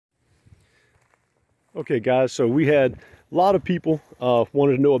Okay guys, so we had a lot of people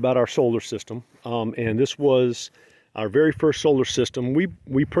wanted to know about our solar system, and this was our very first solar system.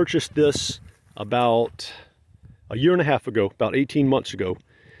 We purchased this about a year and a half ago, about 18 months ago,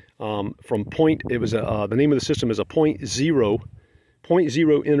 from Point. It was the name of the system is a Point Zero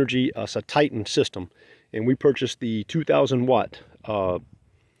Energy. It's a Titan system, and we purchased the 2,000 watt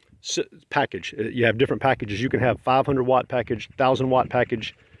package. You have different packages. You can have 500 watt package, 1,000 watt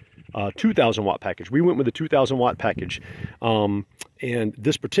package, 2,000 watt package. We went with the 2,000 watt package, and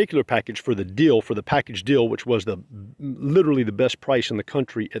this particular package for the package deal, which was literally the best price in the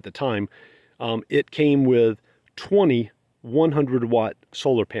country at the time, it came with 20 100 watt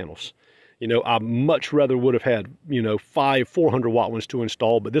solar panels. You know, I much rather would have had, 5 400 watt ones to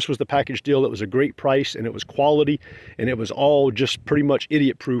install, but this was the package deal. It was a great price, and it was quality, and it was all just pretty much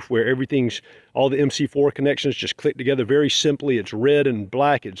idiot proof, where all the MC4 connections just click together very simply. It's red and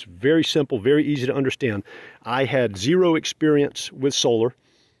black. It's very simple, very easy to understand. I had zero experience with solar,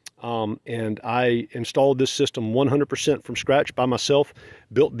 and I installed this system 100% from scratch by myself,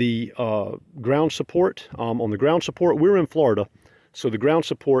 built the ground support. On the ground support, we're in Florida, so the ground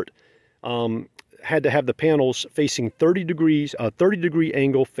support had to have the panels facing 30 degree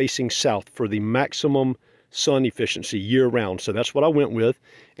angle facing south for the maximum sun efficiency year round. So that's what I went with.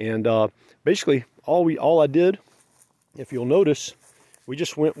 And basically all I did, if you'll notice, we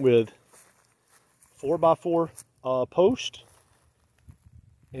just went with 4x4 post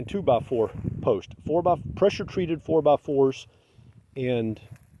and 2x4 post. Pressure treated 4x4s and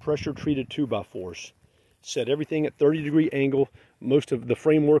pressure treated 2x4s. Set everything at 30 degree angle. Most of the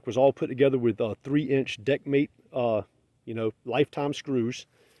framework was all put together with 3-inch deckmate, lifetime screws.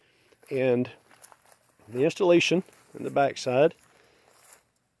 And the installation in the backside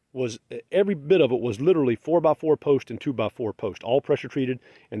was, every bit of it was literally 4x4 post and 2x4 post, all pressure treated.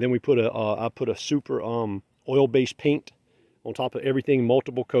 And then we put I put a super oil-based paint on top of everything,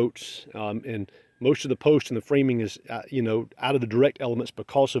 multiple coats, and most of the post and the framing is out of the direct elements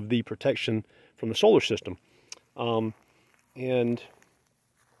because of the protection from the solar system. And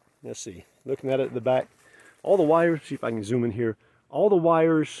let's see, looking at it at the back, all the wires, see if I can zoom in here, all the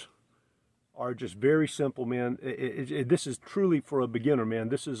wires are just very simple, man. This is truly for a beginner, man.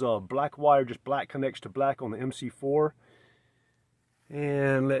 This is a black wire, just black connects to black on the MC4.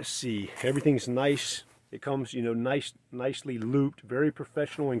 And let's see, everything's nice. It comes, nicely looped, very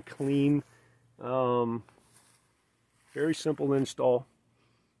professional and clean. Very simple install.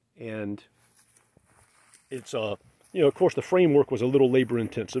 And it's, of course the framework was a little labor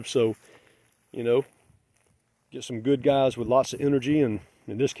intensive. So, get some good guys with lots of energy, and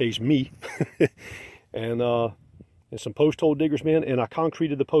in this case, me, and some post hole diggers, man. And I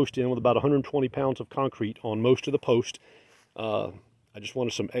concreted the post in with about 120 pounds of concrete on most of the post. I just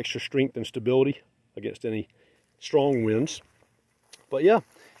wanted some extra strength and stability against any strong winds. But yeah,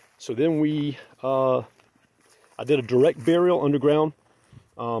 so then I did a direct burial underground.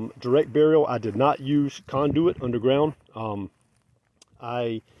 Direct burial, I did not use conduit underground.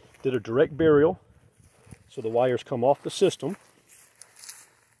 I did a direct burial, so the wires come off the system,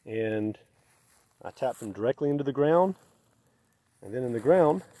 and I tapped them directly into the ground, and then in the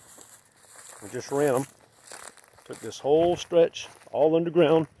ground, we just ran them. Took this whole stretch all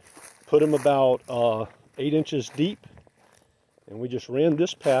underground, put them about 8 inches deep, and we just ran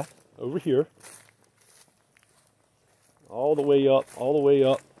this path over here, all the way up, all the way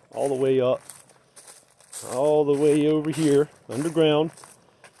up, all the way up, all the way over here, underground.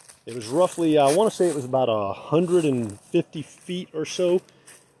 It was roughly, I want to say it was about 150 feet or so.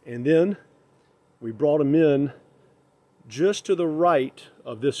 And then we brought them in just to the right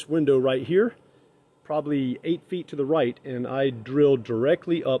of this window right here, probably 8 feet to the right. And I drilled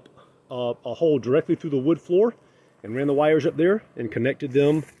directly up a hole directly through the wood floor and ran the wires up there and connected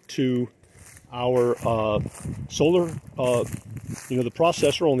them to our solar, the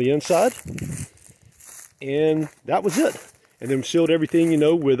processor on the inside, and that was it. And then sealed everything,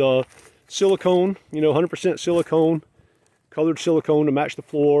 with silicone, 100% silicone, colored silicone to match the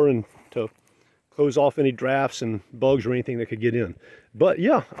floor and to close off any drafts and bugs or anything that could get in. But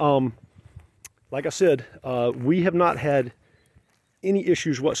yeah, like I said, we have not had any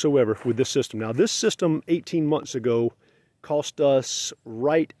issues whatsoever with this system. Now, this system 18 months ago cost us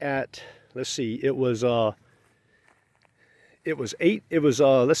right at, let's see, it was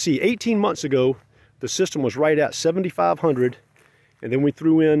 18 months ago, the system was right at $7,500, and then we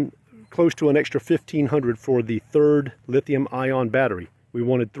threw in close to an extra $1,500 for the third lithium ion battery. We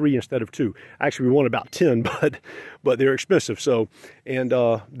wanted 3 instead of 2. Actually, we wanted about 10, but they're expensive. So, and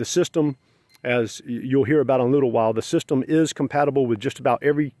the system as you'll hear about in a little while, the system is compatible with just about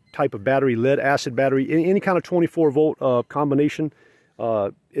every type of battery, lead acid battery, any kind of 24-volt combination,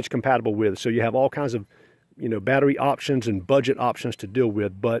 it's compatible with. So you have all kinds of, battery options and budget options to deal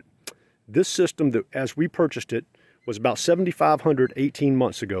with. But this system, that as we purchased it, was about $7,500 18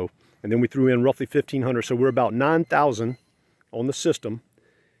 months ago, and then we threw in roughly $1,500, so we're about $9,000 on the system.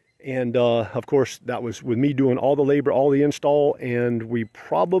 And of course, that was with me doing all the labor, all the install, and we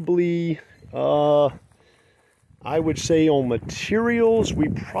probably, I would say on materials, we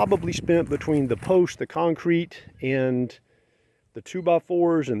probably spent between the post, the concrete, and the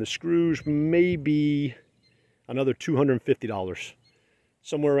 2x4s and the screws, maybe another $250.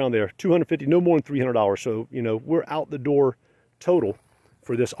 Somewhere around there, $250, no more than $300. So, we're out the door total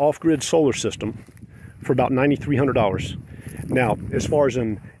for this off-grid solar system for about $9,300. Now, as far as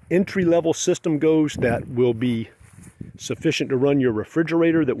an entry-level system goes, that will be sufficient to run your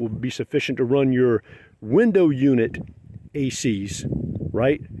refrigerator, that will be sufficient to run your window unit ACs,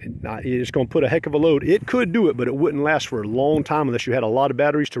 right? It's going to put a heck of a load. It could do it, but it wouldn't last for a long time unless you had a lot of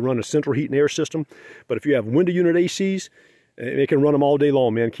batteries to run a central heat and air system. But if you have window unit ACs, it can run them all day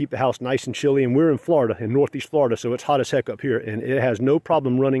long, man. Keep the house nice and chilly. And we're in Florida, in Northeast Florida, so it's hot as heck up here. And it has no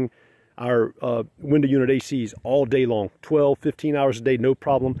problem running our window unit ACs all day long, 12, 15 hours a day, no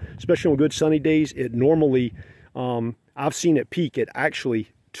problem. Especially on good sunny days, it normally, I've seen it peak at actually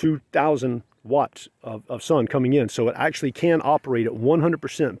 2,000 watts of sun coming in. So it actually can operate at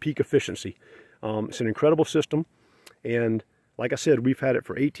 100% peak efficiency. It's an incredible system. And like I said, we've had it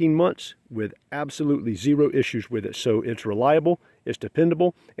for 18 months with absolutely zero issues with it. So it's reliable, it's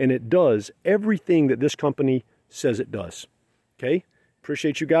dependable, and it does everything that this company says it does. Okay?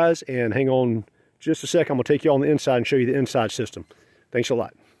 Appreciate you guys, and hang on just a sec. I'm going to take you on the inside and show you the inside system. Thanks a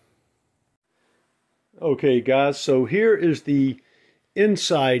lot. Okay, guys, so here is the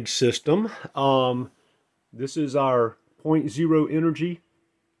inside system. This is our 0.0 energy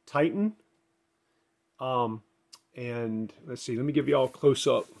Titan. And let's see, let me give you all a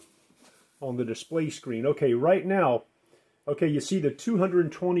close-up on the display screen. Okay, right now, you see the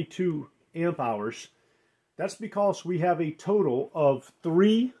 222 amp hours. That's because we have a total of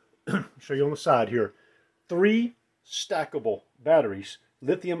 3, I'll show you on the side here, 3 stackable batteries,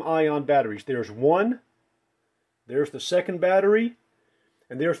 lithium-ion batteries. There's one, there's the second battery,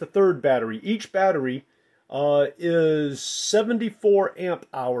 and there's the third battery. Each battery is 74 amp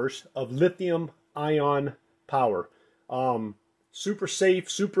hours of lithium-ion power. Super safe,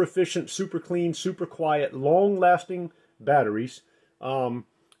 super efficient, super clean, super quiet, long-lasting batteries.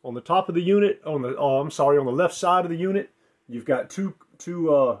 On the top of the unit, on the left side of the unit, you've got two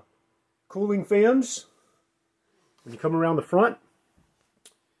cooling fans. When you come around the front,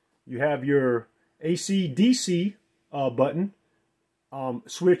 you have your AC/DC button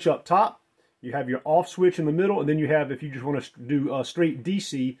switch up top. You have your off switch in the middle, and then you have, if you just want to do straight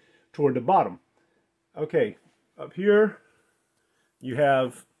DC, toward the bottom. Okay, up here you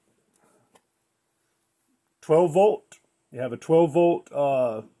have 12 volt. You have a 12 volt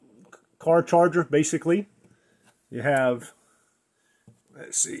car charger, basically. You have,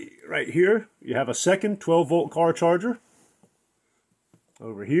 let's see, right here, you have a second 12 volt car charger.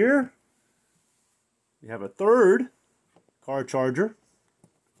 Over here, you have a third car charger.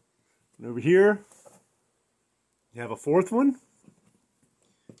 And over here, you have a fourth one.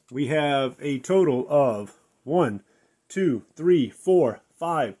 We have a total of 1, 2, 3, 4,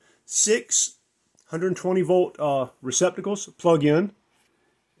 5, 6 120 volt receptacles plug in.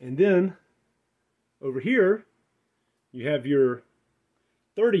 And then over here, you have your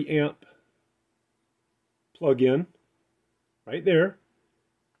 30 amp plug in right there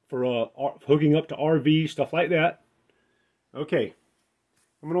for hooking up to RV, stuff like that. Okay,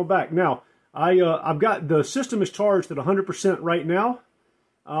 I'm going back. Now, I've got the system is charged at 100% right now.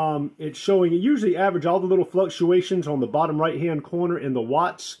 It's showing, it usually average all the little fluctuations on the bottom right hand corner in the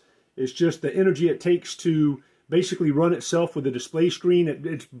watts. It's just the energy it takes to basically run itself with the display screen.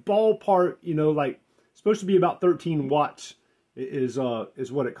 It's ballpark, you know, like supposed to be about 13 watts is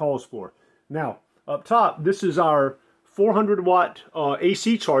what it calls for. Now, up top, this is our 400 watt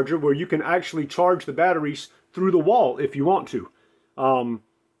AC charger where you can actually charge the batteries through the wall if you want to. You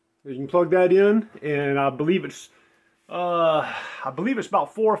can plug that in, and I believe it's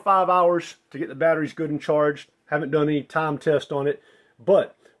about 4 or 5 hours to get the batteries good and charged. Haven't done any time test on it,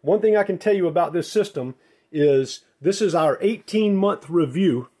 but one thing I can tell you about this system is this is our 18-month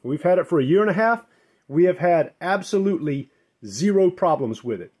review. We've had it for a year and a half. We have had absolutely zero problems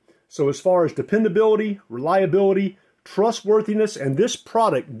with it. So as far as dependability, reliability, trustworthiness, and this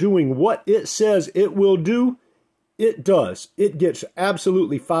product doing what it says it will do, It does. It gets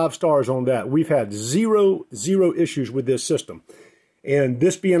absolutely 5 stars on that. We've had zero issues with this system. And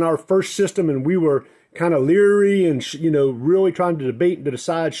this being our first system, and we were kind of leery and, really trying to debate and to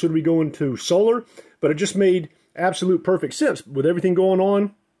decide, should we go into solar? But it just made absolute perfect sense with everything going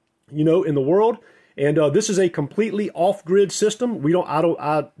on, in the world. And this is a completely off-grid system.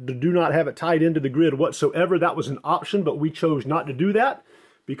 I do not have it tied into the grid whatsoever. That was an option, but we chose not to do that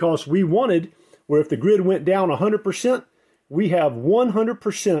because we wanted, where if the grid went down 100%, we have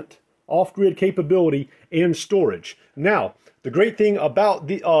 100% off-grid capability and storage. Now, the great thing about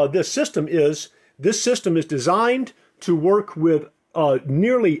this system is designed to work with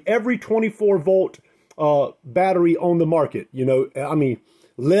nearly every 24-volt battery on the market.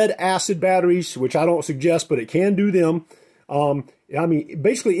 Lead acid batteries, which I don't suggest, but it can do them.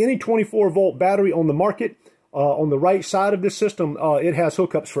 Basically any 24-volt battery on the market, on the right side of this system, it has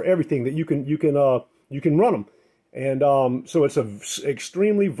hookups for everything that you can run them. And so it's an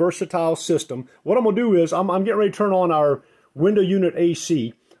extremely versatile system. What I'm gonna do is I'm getting ready to turn on our window unit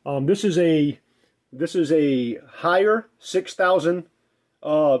AC. This is a higher 6,000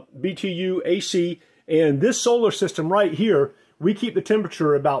 BTU AC, and this solar system right here, we keep the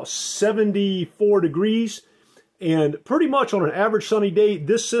temperature about 74 degrees, and pretty much on an average sunny day,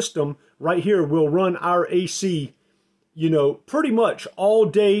 this system right here will run our AC, pretty much all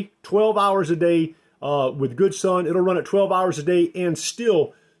day, 12 hours a day, with good sun. It'll run it 12 hours a day and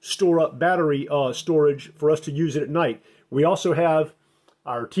still store up battery storage for us to use it at night. We also have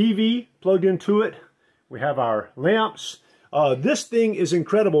our TV plugged into it. We have our lamps. This thing is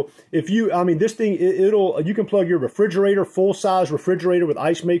incredible. This thing, you can plug your refrigerator, full-size refrigerator with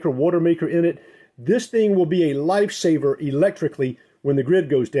ice maker, water maker in it. This thing will be a lifesaver electrically when the grid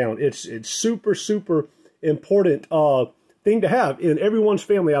goes down. It's super important thing to have in everyone's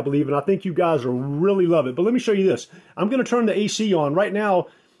family, I believe, and I think you guys will really love it. But let me show you this. I'm going to turn the AC on. Right now,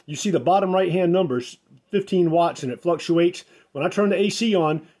 you see the bottom right-hand numbers, 15 watts, and it fluctuates. When I turn the AC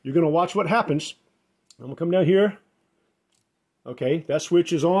on, you're going to watch what happens. I'm going to come down here. Okay, that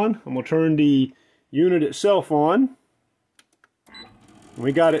switch is on. I'm going to turn the unit itself on.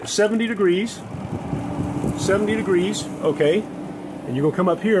 We got it 70 degrees. 70 degrees, okay. And you're going to come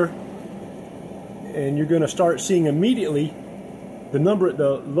up here and you're going to start seeing immediately the number at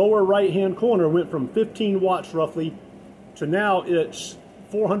the lower right-hand corner went from 15 watts roughly to now it's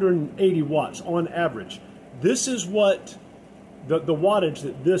 480 watts on average. This is what the wattage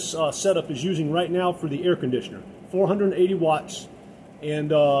that this setup is using right now for the air conditioner. 480 watts,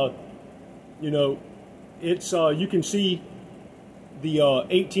 and it's you can see the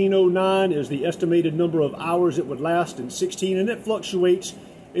 1809 is the estimated number of hours it would last, and 16, and it fluctuates.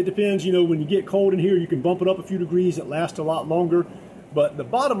 It depends, when you get cold in here, you can bump it up a few degrees. It lasts a lot longer. But the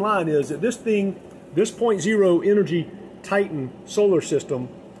bottom line is that this 0.0 Energy Titan solar system,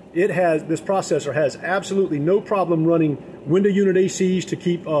 this processor has absolutely no problem running window unit ACs to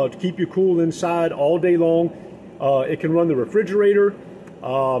keep you cool inside all day long. It can run the refrigerator.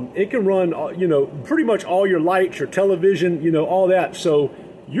 It can run, pretty much all your lights, your television, all that. So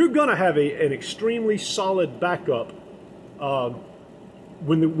you're going to have an extremely solid backup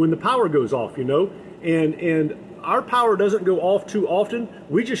when the power goes off, And our power doesn't go off too often.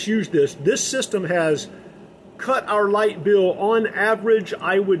 We just use this. This system has cut our light bill on average,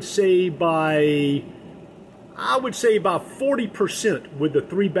 I would say by 40% with the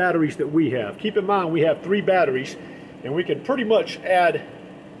 3 batteries that we have. Keep in mind, we have 3 batteries, and we can pretty much add,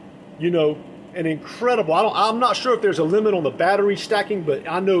 an incredible, I'm not sure if there's a limit on the battery stacking, but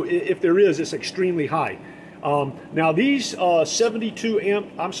I know if there is, it's extremely high. Now these 74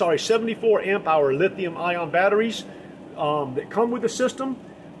 amp hour lithium ion batteries that come with the system,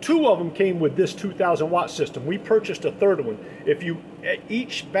 2 of them came with this 2,000 watt system. We purchased a 3rd one. If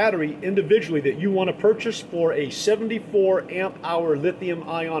each battery individually that you want to purchase for a 74 amp hour lithium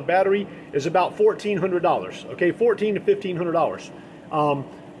ion battery is about $1,400. Okay, $1,400 to $1,500.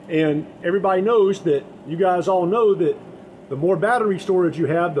 And everybody knows that, you guys all know that the more battery storage you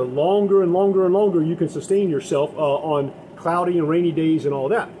have, the longer and longer and longer you can sustain yourself on cloudy and rainy days and all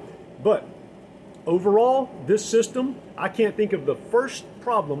that. But overall, this system, I can't think of the first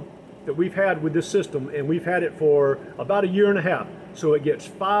problem that we've had with this system, and we've had it for about 1.5 years. So it gets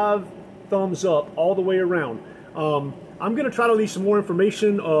 5 thumbs up all the way around. I'm going to try to leave some more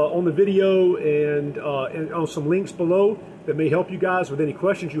information on the video and on some links below that may help you guys with any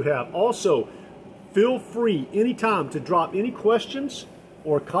questions you have. Also, feel free anytime to drop any questions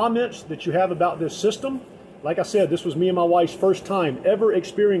or comments that you have about this system. Like I said, this was me and my wife's first time ever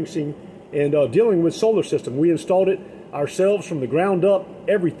experiencing and dealing with solar system. We installed it ourselves from the ground up,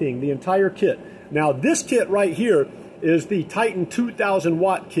 everything, the entire kit. Now this kit right here is the Titan 2000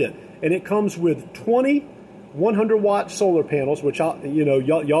 watt kit, and it comes with 20 100 watt solar panels, which y'all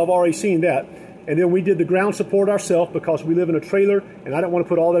have already seen that. And then we did the ground support ourselves because we live in a trailer and I don't want to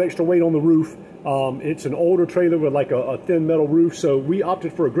put all that extra weight on the roof. It's an older trailer with like a thin metal roof, so we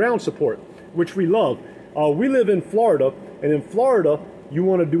opted for a ground support, which we love. We live in Florida, and in Florida, you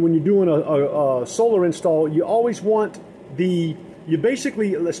want to do, when you're doing a solar install, you always want you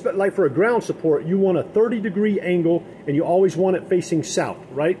basically, like for a ground support, you want a 30-degree angle, and you always want it facing south,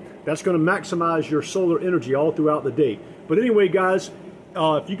 right? That's going to maximize your solar energy all throughout the day. But anyway, guys,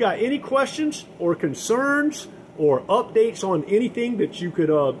 if you got any questions or concerns or updates on anything that you could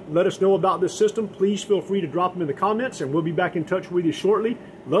let us know about this system, please feel free to drop them in the comments, and we'll be back in touch with you shortly.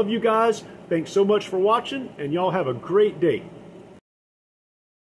 Love you guys. Thanks so much for watching, and y'all have a great day.